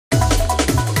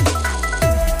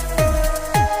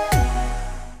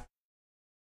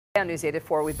On News 8 at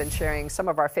 4, we've been sharing some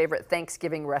of our favorite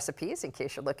Thanksgiving recipes in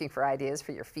case you're looking for ideas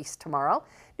for your feast tomorrow.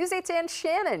 News 8's Ann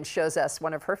Shannon shows us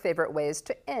one of her favorite ways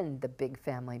to end the big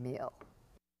family meal.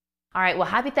 All right, well,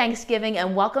 happy Thanksgiving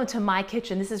and welcome to my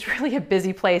kitchen. This is really a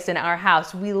busy place in our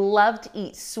house. We love to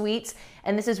eat sweets,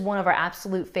 and this is one of our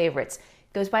absolute favorites.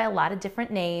 It goes by a lot of different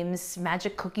names,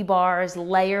 magic cookie bars,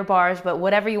 layer bars, but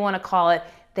whatever you want to call it,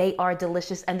 they are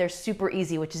delicious and they're super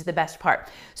easy, which is the best part.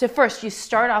 So first, you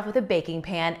start off with a baking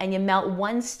pan and you melt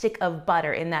 1 stick of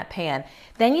butter in that pan.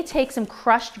 Then you take some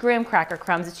crushed graham cracker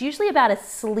crumbs. It's usually about a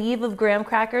sleeve of graham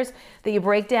crackers that you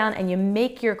break down and you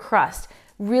make your crust.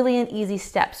 Really an easy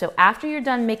step. So after you're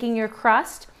done making your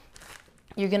crust,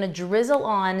 you're gonna drizzle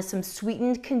on some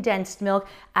sweetened condensed milk,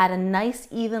 add a nice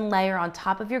even layer on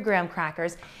top of your graham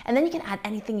crackers, and then you can add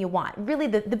anything you want. Really,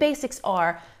 the basics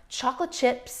are chocolate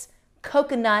chips,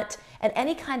 coconut, and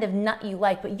any kind of nut you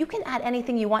like, but you can add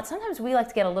anything you want. Sometimes we like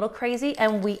to get a little crazy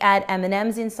and we add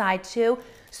M&Ms inside too.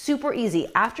 Super easy.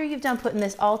 After you've done putting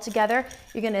this all together,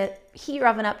 you're gonna heat your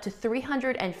oven up to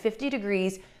 350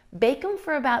 degrees, bake them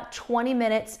for about 20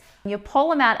 minutes. You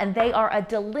pull them out and they are a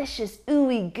delicious,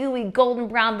 ooey gooey golden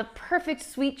brown, the perfect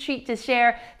sweet treat to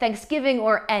share Thanksgiving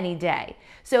or any day.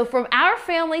 So from our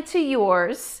family to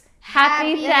yours,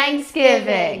 happy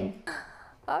Thanksgiving.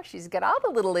 Oh, she's got all the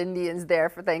little Indians there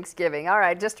for Thanksgiving. All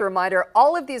right, just a reminder,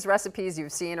 all of these recipes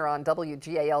you've seen are on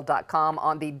WGAL.com,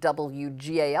 on the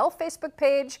WGAL Facebook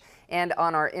page, and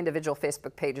on our individual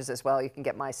Facebook pages as well. You can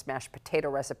get my smashed potato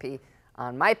recipe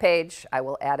on my page. I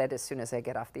will add it as soon as I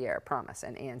get off the air, I promise,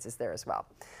 and Ann's is there as well.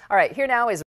 All right, here now is